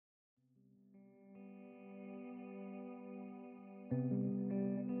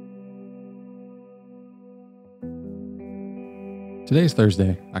Today is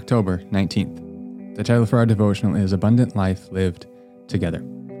Thursday, October 19th. The title for our devotional is Abundant Life Lived Together.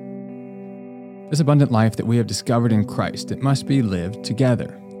 This abundant life that we have discovered in Christ, it must be lived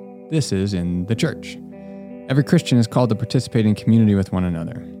together. This is in the church. Every Christian is called to participate in community with one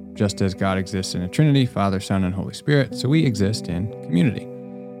another. Just as God exists in a Trinity, Father, Son, and Holy Spirit, so we exist in community.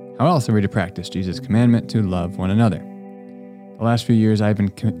 How else are we to practice Jesus' commandment to love one another? The last few years, I've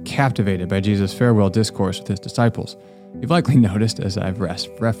been captivated by Jesus' farewell discourse with his disciples. You've likely noticed, as I've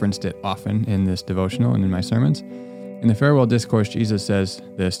referenced it often in this devotional and in my sermons. In the farewell discourse, Jesus says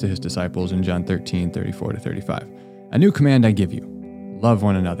this to his disciples in John 13:34-35. A new command I give you, love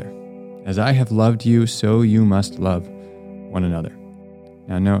one another. As I have loved you, so you must love one another.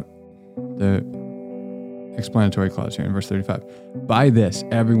 Now note the explanatory clause here in verse 35. By this,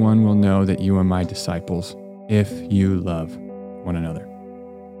 everyone will know that you are my disciples, if you love one another.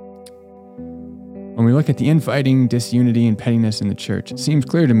 When we look at the infighting, disunity, and pettiness in the church, it seems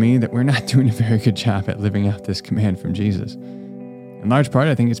clear to me that we're not doing a very good job at living out this command from Jesus. In large part,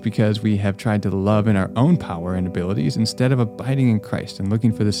 I think it's because we have tried to love in our own power and abilities instead of abiding in Christ and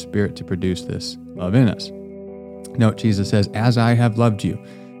looking for the Spirit to produce this love in us. Note, Jesus says, as I have loved you.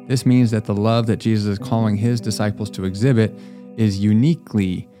 This means that the love that Jesus is calling his disciples to exhibit is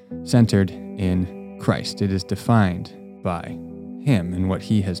uniquely centered in Christ. It is defined by him and what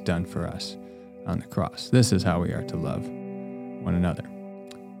he has done for us on the cross. This is how we are to love one another.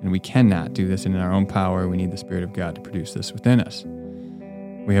 And we cannot do this in our own power. We need the Spirit of God to produce this within us.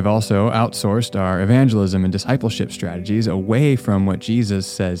 We have also outsourced our evangelism and discipleship strategies away from what Jesus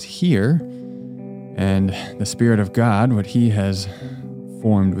says here and the Spirit of God, what he has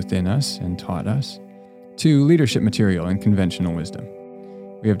formed within us and taught us, to leadership material and conventional wisdom.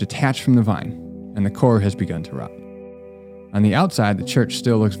 We have detached from the vine, and the core has begun to rot. On the outside, the church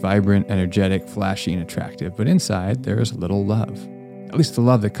still looks vibrant, energetic, flashy, and attractive, but inside there is little love, at least the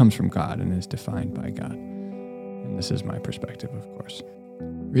love that comes from God and is defined by God. And this is my perspective, of course.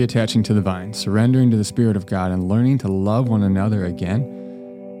 Reattaching to the vine, surrendering to the Spirit of God, and learning to love one another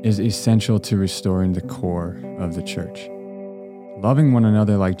again is essential to restoring the core of the church. Loving one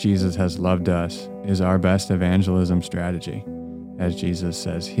another like Jesus has loved us is our best evangelism strategy, as Jesus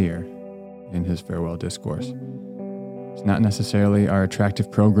says here in his farewell discourse. It's not necessarily our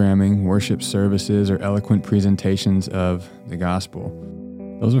attractive programming, worship services, or eloquent presentations of the gospel.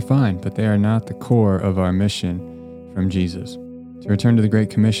 Those are fine, but they are not the core of our mission from Jesus. To return to the Great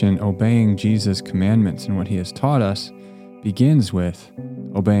Commission, obeying Jesus' commandments and what he has taught us begins with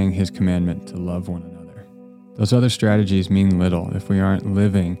obeying his commandment to love one another. Those other strategies mean little if we aren't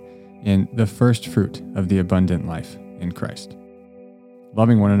living in the first fruit of the abundant life in Christ.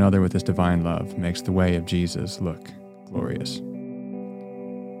 Loving one another with this divine love makes the way of Jesus look glorious.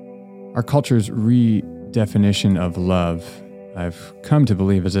 Our culture's redefinition of love, I've come to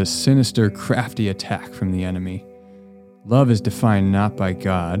believe, is a sinister, crafty attack from the enemy. Love is defined not by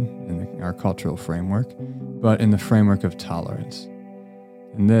God in our cultural framework, but in the framework of tolerance.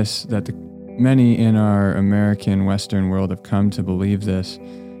 And many in our American Western world have come to believe this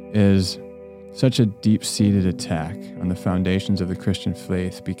is such a deep-seated attack on the foundations of the Christian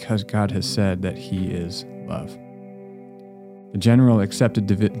faith because God has said that he is love. The general accepted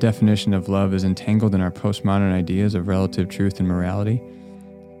definition of love is entangled in our postmodern ideas of relative truth and morality.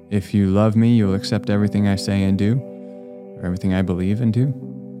 If you love me, you'll accept everything I say and do, or everything I believe and do.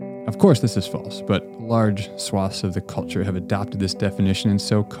 Of course, this is false, but large swaths of the culture have adopted this definition and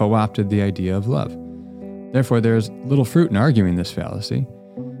so co-opted the idea of love. Therefore, there is little fruit in arguing this fallacy.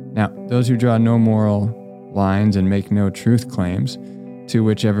 Now, those who draw no moral lines and make no truth claims, to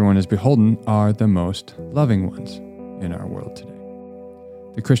which everyone is beholden, are the most loving ones in our world today.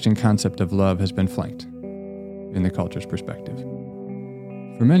 The Christian concept of love has been flanked in the culture's perspective.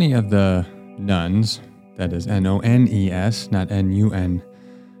 For many of the nuns, that is N-O-N-E-S, not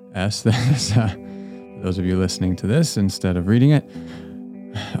N-U-N-S, that is, for those of you listening to this instead of reading it,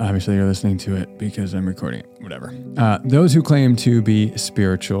 obviously you're listening to it because I'm recording it, whatever. Those who claim to be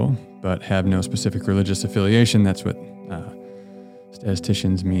spiritual but have no specific religious affiliation, that's what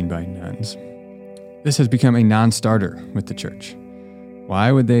statisticians mean by nuns. This has become a non-starter with the church.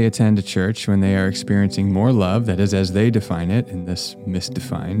 Why would they attend a church when they are experiencing more love, that is, as they define it, in this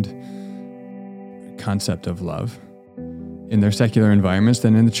misdefined concept of love, in their secular environments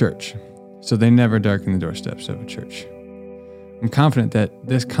than in the church? So they never darken the doorsteps of a church. I'm confident that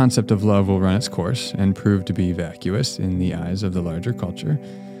this concept of love will run its course and prove to be vacuous in the eyes of the larger culture.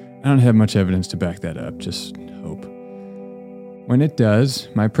 I don't have much evidence to back that up, just hope. When it does,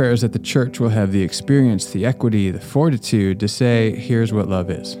 my prayer is that the church will have the experience, the equity, the fortitude to say, here's what love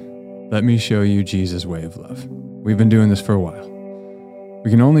is. Let me show you Jesus' way of love. We've been doing this for a while.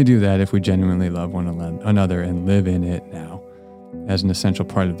 We can only do that if we genuinely love one another and live in it now as an essential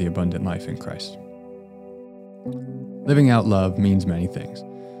part of the abundant life in Christ. Living out love means many things.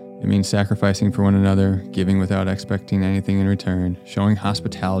 It means sacrificing for one another, giving without expecting anything in return, showing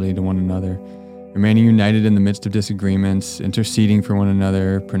hospitality to one another, remaining united in the midst of disagreements, interceding for one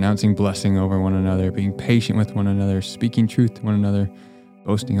another, pronouncing blessing over one another, being patient with one another, speaking truth to one another,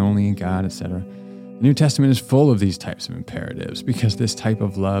 boasting only in God, etc. The New Testament is full of these types of imperatives because this type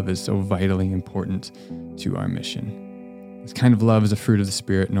of love is so vitally important to our mission. This kind of love is a fruit of the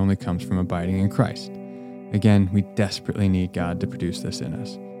Spirit and only comes from abiding in Christ. Again, we desperately need God to produce this in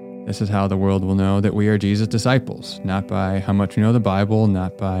us. This is how the world will know that we are Jesus' disciples, not by how much we know the Bible,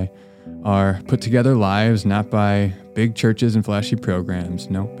 not by our put-together lives, not by big churches and flashy programs.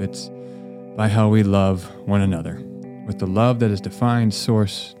 Nope, it's by how we love one another, with the love that is defined,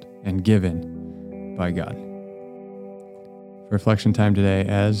 sourced, and given by God. For reflection time today,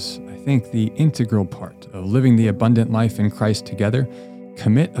 as I think the integral part of living the abundant life in Christ together,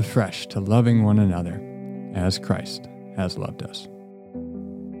 commit afresh to loving one another as Christ has loved us.